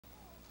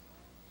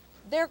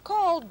They're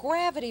called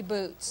gravity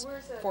boots.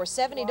 For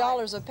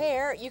 $70 a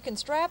pair, you can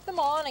strap them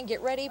on and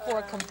get ready for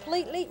a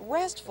completely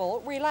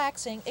restful,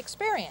 relaxing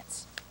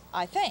experience,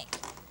 I think.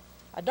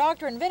 A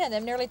doctor invented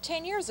them nearly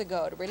 10 years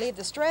ago to relieve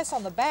the stress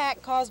on the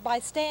back caused by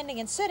standing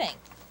and sitting.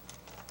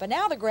 But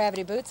now the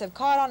gravity boots have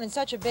caught on in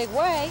such a big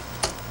way,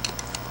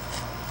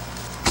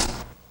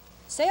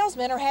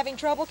 salesmen are having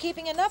trouble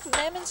keeping enough of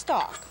them in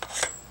stock.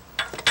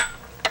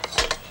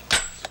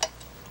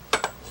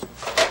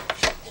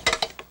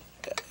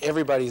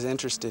 Everybody's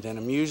interested in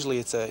them. Usually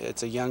it's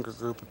a younger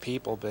group of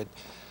people, but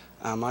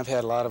I've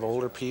had a lot of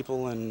older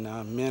people and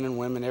men and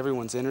women.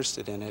 Everyone's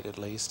interested in it at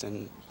least,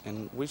 and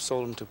we've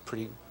sold them to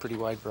pretty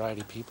wide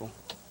variety of people.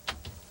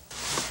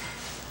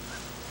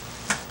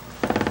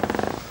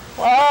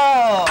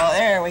 Whoa,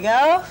 there we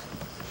go.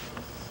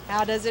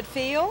 How does it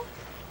feel?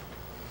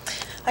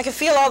 I can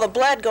feel all the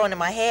blood going to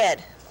my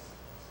head.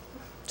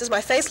 Does my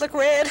face look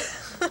red?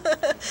 A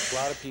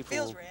lot of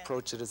people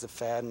approach it as a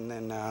fad, and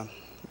then a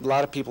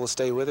lot of people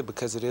stay with it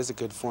because it is a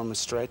good form of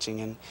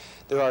stretching, and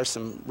there are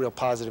some real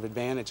positive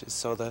advantages.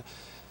 So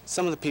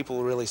some of the people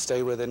will really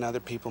stay with it, and other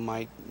people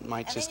might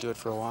just do it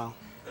for a while.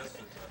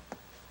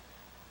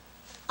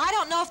 I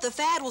don't know if the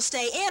fad will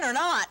stay in or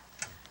not.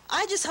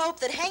 I just hope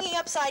that hanging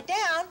upside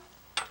down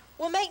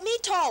will make me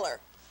taller.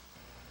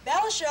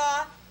 Bella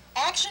Shaw,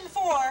 Action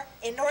 4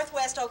 in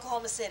Northwest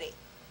Oklahoma City.